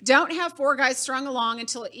 Don't have 4 guys strung along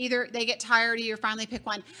until either they get tired or you finally pick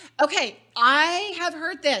one. Okay, I have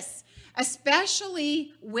heard this,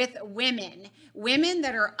 especially with women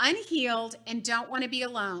that are unhealed and don't want to be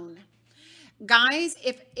alone. Guys,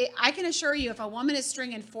 I can assure you, if a woman is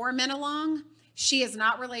stringing 4 men along, she is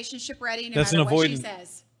not relationship ready, no matter what she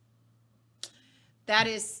says. That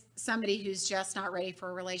is somebody who's just not ready for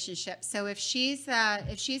a relationship. So if she's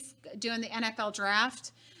doing the NFL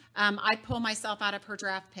draft, I'd pull myself out of her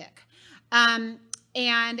draft pick. And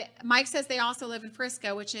Mike says they also live in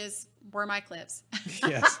Frisco, which is where Mike lives.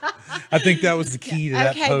 Yes. I think that was the key to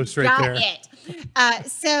that post right there. It.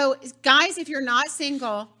 So guys, if you're not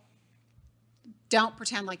single, don't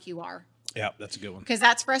pretend like you are. Yeah, that's a good one. Because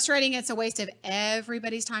that's frustrating. It's a waste of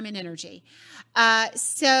everybody's time and energy.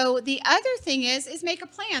 So the other thing is make a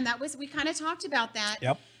plan. We kind of talked about that.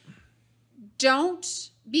 Yep. Don't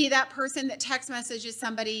be that person that text messages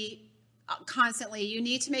somebody constantly. You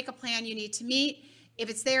need to make a plan. You need to meet. If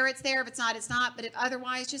it's there, it's there. If it's not, it's not. But if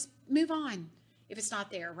otherwise, just move on. If it's not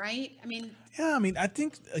there, right? I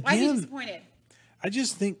think, again, why are you disappointed? I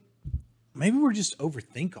just think maybe we're just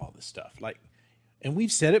overthink all this stuff. And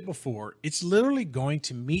we've said it before, it's literally going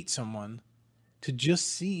to meet someone to just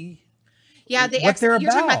see what they're about.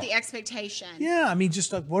 You're talking about the expectation. Yeah,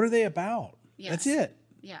 just what are they about? Yes. That's it.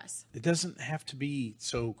 Yes. It doesn't have to be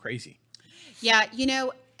so crazy. Yeah,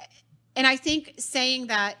 and I think saying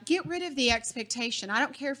that, get rid of the expectation. I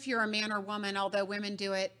don't care if you're a man or woman, although women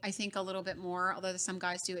do it, I think, a little bit more, although some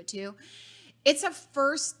guys do it too. It's a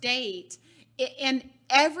first date, and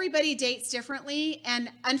everybody dates differently. And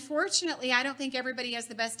unfortunately, I don't think everybody has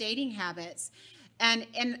the best dating habits. And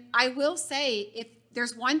I will say, if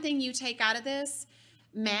there's one thing you take out of this,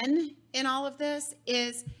 men in all of this,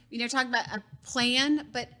 is, talking about a plan,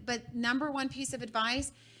 but number one piece of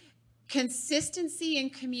advice, consistency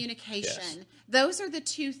and communication. Yes. Those are the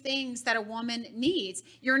 2 things that a woman needs.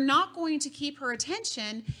 You're not going to keep her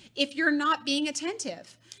attention if you're not being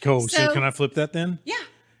attentive. Cool. So can I flip that then? Yeah.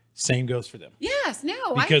 Same goes for them. Yes.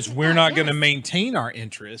 No. Because we're not going to maintain our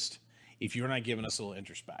interest if you're not giving us a little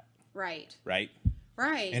interest back. Right. Right.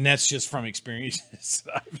 Right. And that's just from experiences.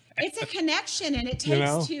 It's a connection, and it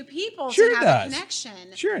takes 2 people to have a connection.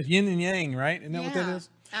 Sure. Yin and yang, right? Isn't that what that is?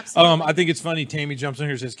 Absolutely. I think it's funny. Tammy jumps in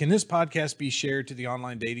here and says, can this podcast be shared to the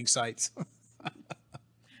online dating sites?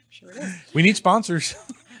 Sure it is. We need sponsors.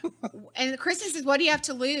 And Kristen says, what do you have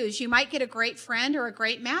to lose? You might get a great friend or a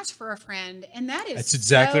great match for a friend. And that's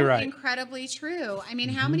exactly right. Incredibly true.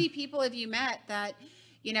 How many people have you met that,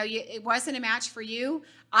 it wasn't a match for you?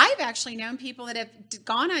 I've actually known people that have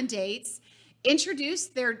gone on dates,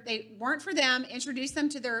 they weren't for them, introduced them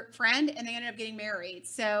to their friend, and they ended up getting married.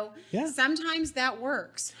 So sometimes that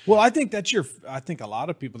works. Well, I think I think a lot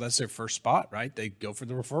of people, that's their first spot, right? They go for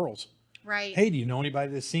the referrals. Right. Hey, do you know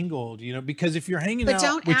anybody that's single? Because if you're hanging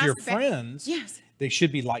out with your friends, they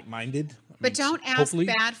should be like-minded. But don't ask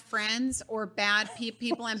bad friends or bad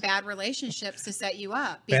people in bad relationships to set you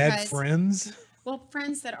up. Bad friends? Well,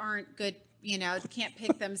 friends that aren't good, can't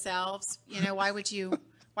pick themselves. Why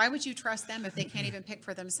would you trust them if they can't even pick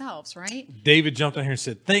for themselves, right? David jumped on here and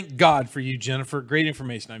said, thank God for you, Jennifer. Great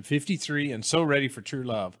information. I'm 53 and so ready for true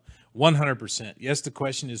love. 100%. Yes, the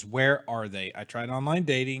question is, where are they? I tried online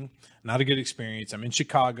dating, not a good experience. I'm in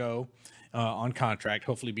Chicago on contract,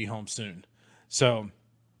 hopefully be home soon. So,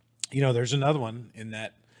 there's another one in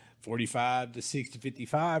that 45 to 60,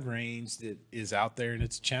 55 range that is out there, and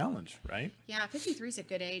it's a challenge, right? Yeah, 53 is a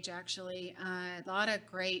good age, actually. A lot of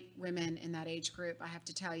great women in that age group, I have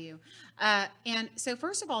to tell you. And so,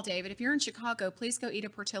 first of all, David, if you're in Chicago, please go eat a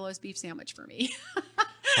Portillo's beef sandwich for me.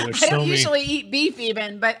 I don't usually eat beef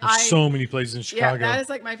even, but so many places in Chicago. Yeah, that is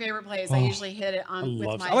like my favorite place. I usually hit it on.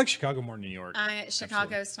 I like Chicago more than New York.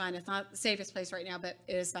 Chicago's fun. It's not the safest place right now, but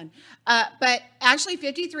it is fun. But actually,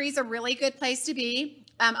 53 is a really good place to be.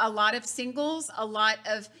 A lot of singles, a lot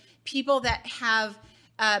of people that have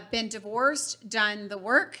been divorced, done the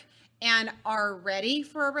work, and are ready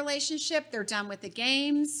for a relationship. They're done with the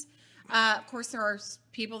games. Of course, there are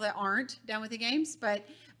people that aren't done with the games, but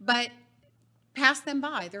pass them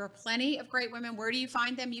by. There are plenty of great women. Where do you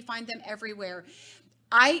find them? You find them everywhere.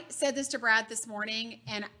 I said this to Brad this morning,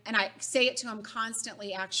 and I say it to him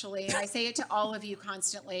constantly, actually, and I say it to all of you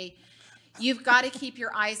constantly. You've got to keep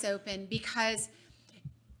your eyes open, because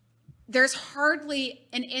there's hardly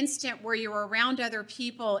an instant where you're around other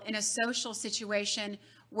people in a social situation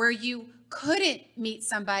where you couldn't meet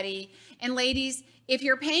somebody. And ladies, if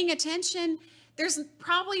you're paying attention, there's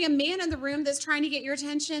probably a man in the room that's trying to get your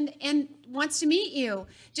attention and wants to meet you.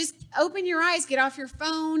 Just open your eyes, get off your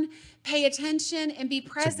phone, pay attention, and be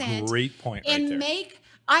present. That's a great point right there. And make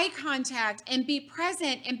eye contact and be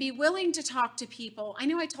present and be willing to talk to people. I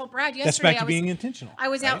know I told Brad yesterday. That's back to being intentional. I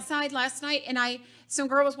was outside last night, and some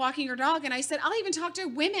girl was walking her dog, and I said, I'll even talk to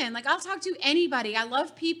women. Like, I'll talk to anybody. I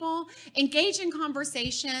love people. Engage in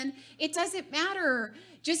conversation. It doesn't matter.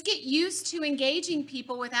 Just get used to engaging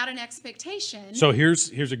people without an expectation. So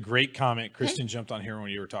here's a great comment. Kristen jumped on here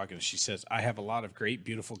when you were talking. She says, I have a lot of great,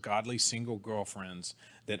 beautiful, godly, single girlfriends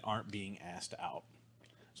that aren't being asked out.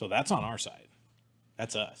 So that's on our side.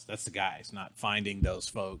 That's us. That's the guys, not finding those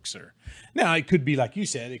folks. Or now it could be, like you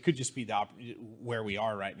said, it could just be where we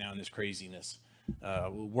are right now in this craziness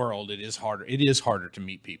world. It is harder to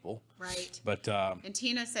meet people. Right. But and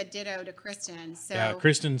Tina said ditto to Kristen. So yeah,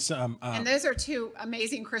 Kristen's and those are two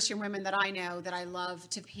amazing Christian women that I know that I love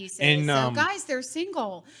to pieces. And so guys, they're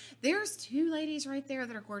single. There's two ladies right there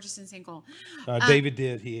that are gorgeous and single. David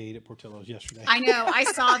he ate at Portillo's yesterday. I know. I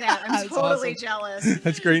saw that. I'm totally jealous.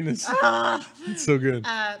 That's greatness. It's so good.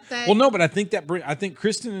 But I think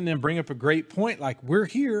Kristen and them bring up a great point. Like, we're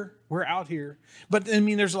here, we're out here. But I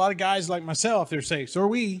mean, there's a lot of guys like myself that say, so are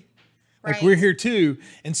we. Like, we're here too.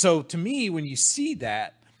 And so to me, when you see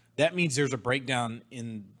that means there's a breakdown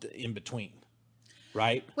in between,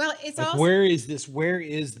 right? Well, it's like, also, where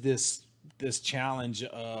is this challenge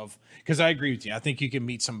of, because I agree with you. I think you can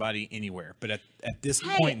meet somebody anywhere, but at this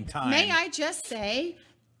point in time. May I just say,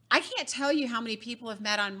 I can't tell you how many people have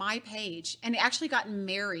met on my page and actually gotten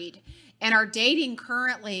married and are dating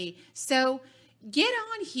currently. So get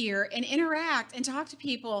on here and interact and talk to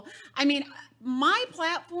people. I mean, my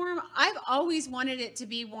platform, I've always wanted it to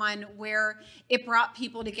be one where it brought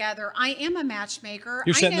people together. I am a matchmaker.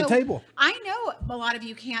 You're setting the table. I know a lot of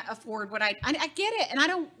you can't afford what I get it, and I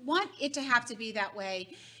don't want it to have to be that way.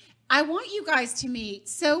 I want you guys to meet.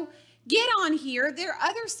 So get on here. There are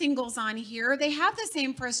other singles on here. They have the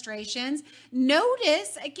same frustrations.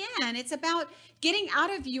 Notice, again, it's about getting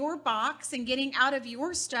out of your box and getting out of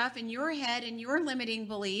your stuff in your head and your limiting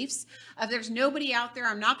beliefs of there's nobody out there.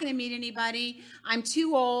 I'm not going to meet anybody. I'm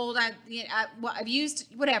too old. I've used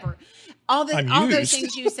whatever. All those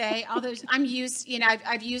things you say. All those I'm used.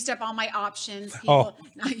 I've used up all my options. People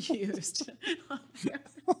not used.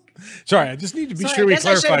 Sorry, I just need to be sure we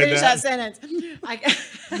clarify that sentence.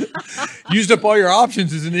 Used up all your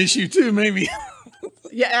options is an issue too, maybe.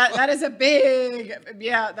 Yeah, that's a big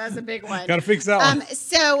one. Got to fix that one.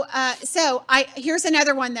 So here's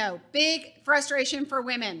another one though. Big frustration for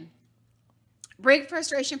women. Big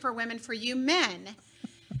frustration for women, for you men.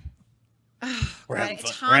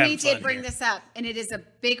 Tommy did bring this up, and it is a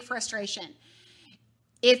big frustration.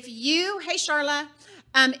 Hey Charla,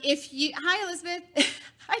 hi Elizabeth.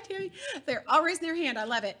 Hi Terry. They're all raising their hand. I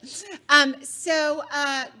love it.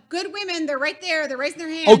 Good women, they're right there. They're raising their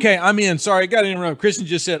hand. Okay, I'm in. Sorry, I got to interrupt. Kristen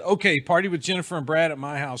just said, okay, party with Jennifer and Brad at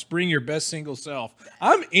my house. Bring your best single self.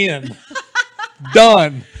 I'm in.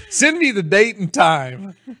 Done. Send me the date and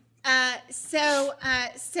time. So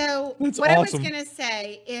That's what awesome. I was going to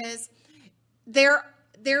say is there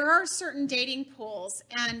are certain dating pools,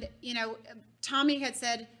 and Tommy had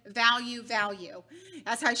said value.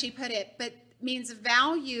 That's how she put it, but means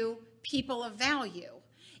value people of value.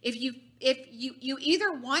 If you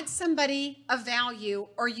either want somebody of value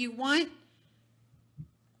or you want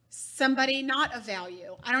somebody not of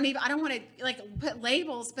value. I don't want to like put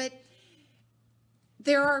labels, but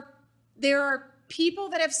there are people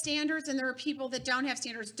that have standards and there are people that don't have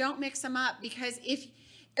standards. Don't mix them up, because if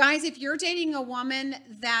you're dating a woman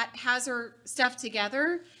that has her stuff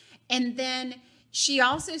together and then she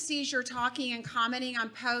also sees you're talking and commenting on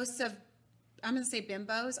posts of, I'm going to say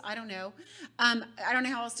bimbos. I don't know. I don't know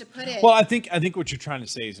how else to put it. Well, I think what you're trying to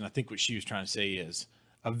say is, and I think what she was trying to say is,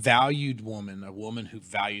 a valued woman, a woman who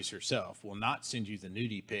values herself, will not send you the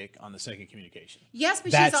nudie pic on the second communication. Yes,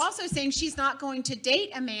 but she's also saying she's not going to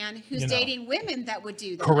date a man who's dating women that would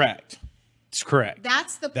do that. Correct. It's correct.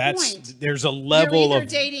 That's the point. There's a level you're either of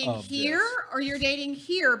dating of here this. or you're dating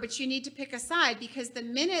here, but you need to pick a side, because the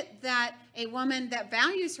minute that a woman that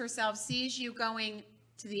values herself sees you going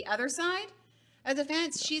to the other side of the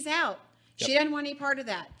fence, she's out. Yep. She doesn't want any part of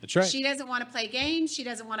that. That's right. She doesn't want to play games. She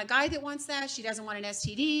doesn't want a guy that wants that. She doesn't want an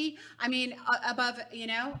STD. I mean, you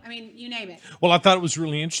name it. Well, I thought it was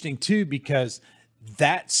really interesting too, because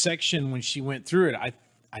that section, when she went through it,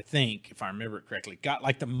 I think, if I remember it correctly, got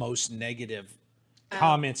like the most negative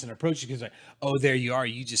comments and approaches, because like, oh, there you are.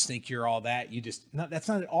 You just think you're all that. That's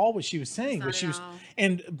not at all what she was saying. But she was,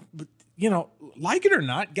 and like it or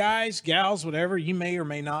not, guys, gals, whatever, you may or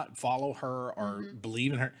may not follow her or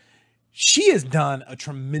believe in her. She has done a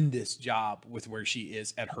tremendous job with where she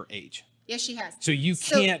is at her age. Yes, she has. So you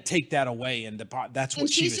can't take that away. And that's what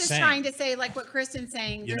she was saying. And she's just trying to say, like what Kristen's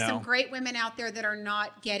saying, there's some great women out there that are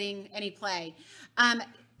not getting any play.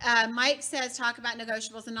 Mike says, talk about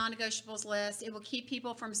negotiables and non-negotiables list. It will keep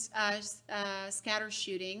people from scatter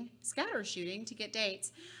shooting to get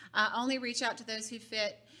dates. Only reach out to those who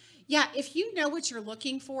fit. Yeah, if you know what you're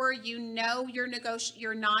looking for, you know your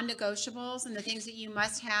non-negotiables and the things that you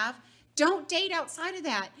must have, don't date outside of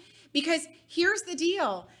that. Because here's the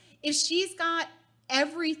deal. If she's got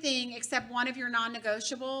everything except one of your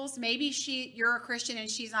non-negotiables, maybe you're a Christian and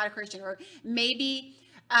she's not a Christian, or maybe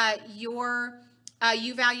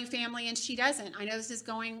you value family and she doesn't. I know this is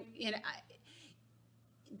going in.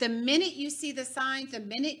 The minute you see the signs, the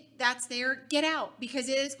minute that's there, get out, because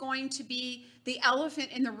it is going to be the elephant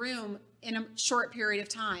in the room in a short period of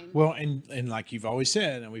time. Well, and like you've always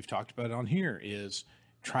said, and we've talked about it on here, is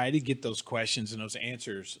try to get those questions and those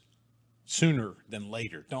answers sooner than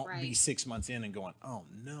later. Don't be 6 months in and going, oh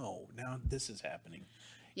no, now this is happening.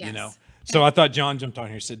 Yes. So I thought John jumped on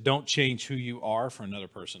here and said, don't change who you are for another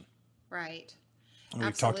person. Right. And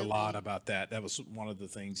we've talked a lot about that. That was one of the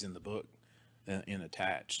things in the book in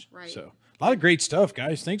Attached. Right. So a lot of great stuff,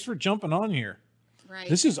 guys. Thanks for jumping on here. Right.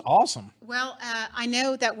 This is awesome. Well, I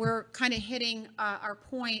know that we're kind of hitting our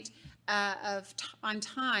point on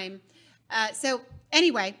time. So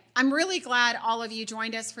anyway, I'm really glad all of you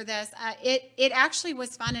joined us for this. It actually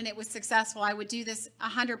was fun and it was successful. I would do this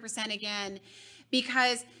 100% again,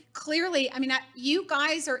 because clearly, I mean, you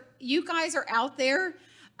guys are out there,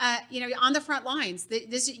 on the front lines.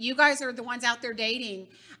 You guys are the ones out there dating.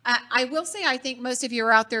 I will say, I think most of you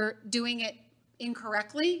are out there doing it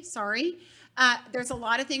incorrectly. Sorry. There's a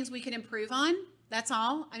lot of things we can improve on. That's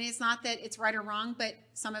all. I mean, it's not that it's right or wrong, but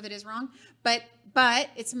some of it is wrong. But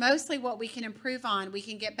it's mostly what we can improve on, we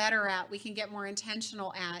can get better at, we can get more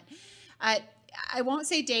intentional at. I won't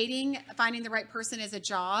say finding the right person is a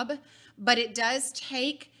job, but it does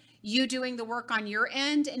take you doing the work on your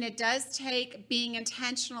end, and it does take being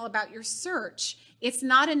intentional about your search. It's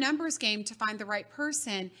not a numbers game to find the right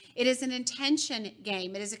person. It is an intention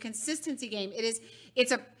game. It is a consistency game.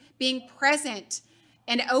 It's a being present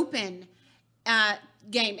and open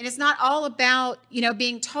game. And it's not all about,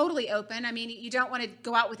 being totally open. I mean, you don't want to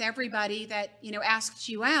go out with everybody that, asks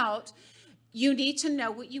you out. You need to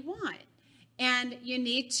know what you want. And you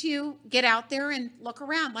need to get out there and look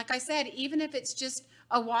around. Like I said, even if it's just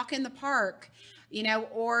a walk in the park,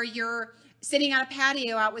 or you're sitting on a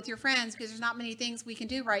patio out with your friends, because there's not many things we can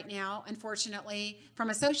do right now, unfortunately, from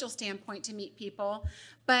a social standpoint to meet people.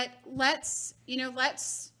 But let's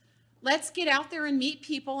get out there and meet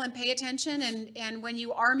people and pay attention. And when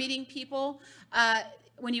you are meeting people,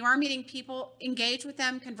 engage with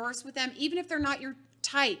them, converse with them, even if they're not your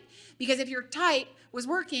type. Because if your type was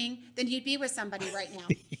working, then you'd be with somebody right now.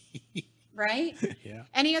 Right? Yeah.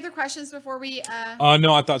 Any other questions before we?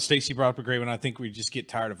 No, I thought Stacy brought up a great one. I think we just get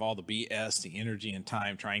tired of all the BS, the energy and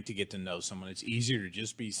time trying to get to know someone. It's easier to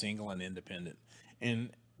just be single and independent. And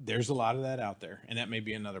there's a lot of that out there. And that may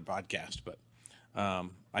be another podcast, but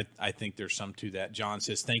I think there's some to that. John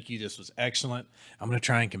says, thank you. This was excellent. I'm going to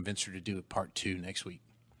try and convince her to do part 2 next week.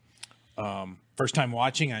 First time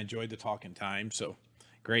watching, I enjoyed the talking time. So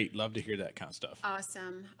great. Love to hear that kind of stuff.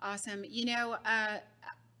 Awesome.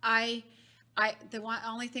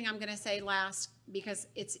 Only thing I'm going to say last, because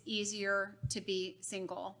it's easier to be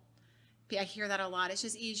single. I hear that a lot. It's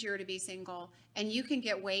just easier to be single. And you can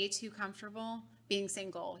get way too comfortable being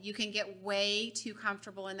single. You can get way too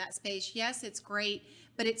comfortable in that space. Yes, it's great,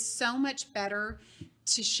 but it's so much better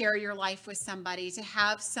to share your life with somebody, to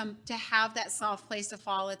have that soft place to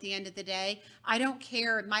fall at the end of the day. I don't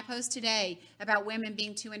care. My post today about women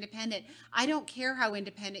being too independent. I don't care how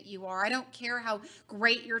independent you are. I don't care how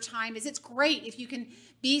great your time is. It's great if you can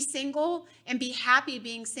be single and be happy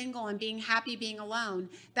being single and being happy being alone.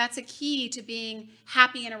 That's a key to being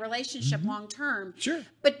happy in a relationship long term. Sure.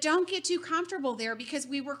 But don't get too comfortable there, because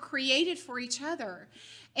we were created for each other.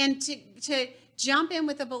 And to jump in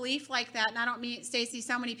with a belief like that, and I don't mean, Stacey,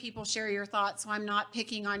 so many people share your thoughts, so I'm not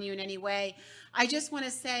picking on you in any way. I just want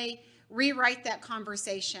to say, rewrite that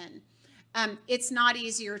conversation. It's not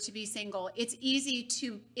easier to be single. It's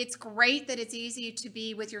great that it's easy to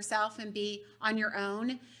be with yourself and be on your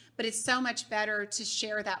own, but it's so much better to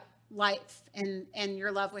share that life and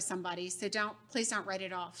your love with somebody. So please don't write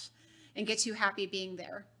it off and get too happy being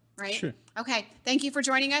there, right? Sure. Okay. Thank you for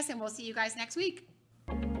joining us, and we'll see you guys next week.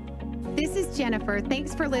 This is Jennifer.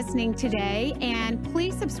 Thanks for listening today, and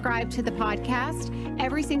please subscribe to the podcast.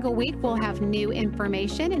 Every single week we'll have new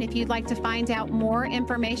information, and if you'd like to find out more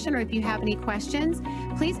information or if you have any questions,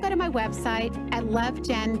 please go to my website at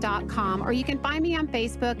lovejen.com, or you can find me on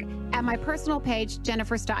Facebook at my personal page,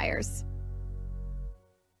 Jennifer Stiers.